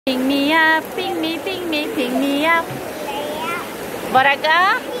me up, pick me, pick me up.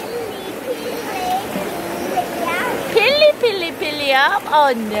 뭐라고? Pilly up.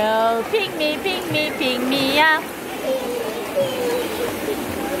 Oh no, pick me up.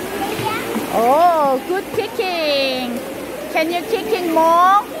 Oh, good kicking. Can you kicking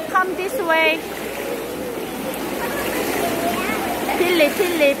more? Come this way.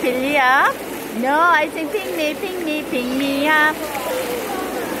 Pilly up. No, I think pick me up.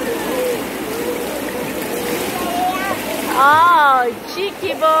 Oh,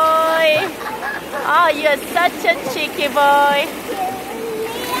 cheeky boy. Oh, you're such a cheeky boy.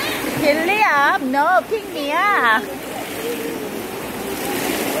 Pilly up. No, pick me up.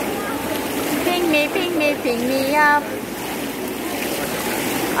 Pick me up.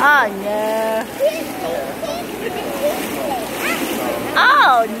 Oh no.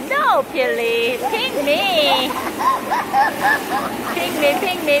 Oh no, Pilly. Pick me.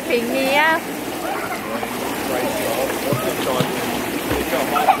 Pick me up.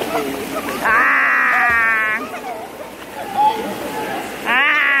 Ah.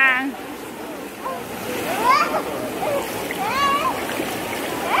 Ah.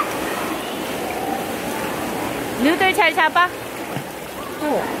 누들 잘 잡아.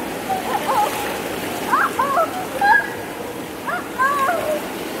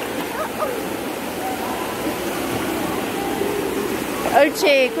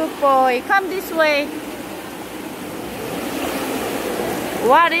 옳지, good boy. Come this way.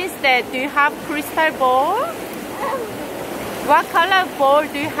 What is that? Do you have crystal ball? What color ball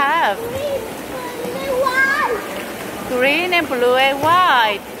do you have? Green and blue and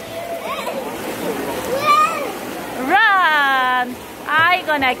white. Run! I'm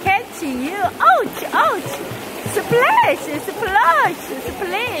gonna catch you. Ouch! Ouch! Splash! Splash!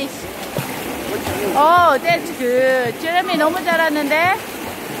 Splash! Oh, that's good. 제레미 너무 잘하는데?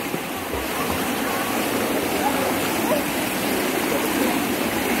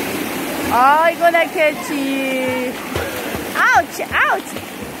 I'm gonna catch you. Ouch! Ouch!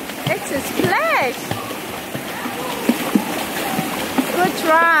 It's a splash. Good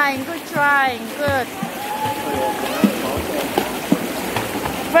trying. Good trying. Good.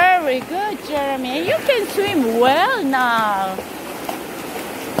 Very good, Jeremy. You can swim well now.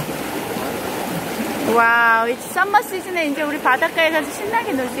 Wow, it's summer season에 이제 우리 바닷가에 가서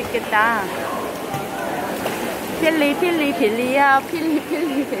신나게 놀 수 있겠다. 필리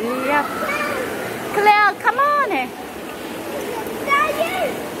up. Claire, come on.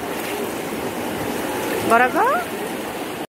 뭐라고?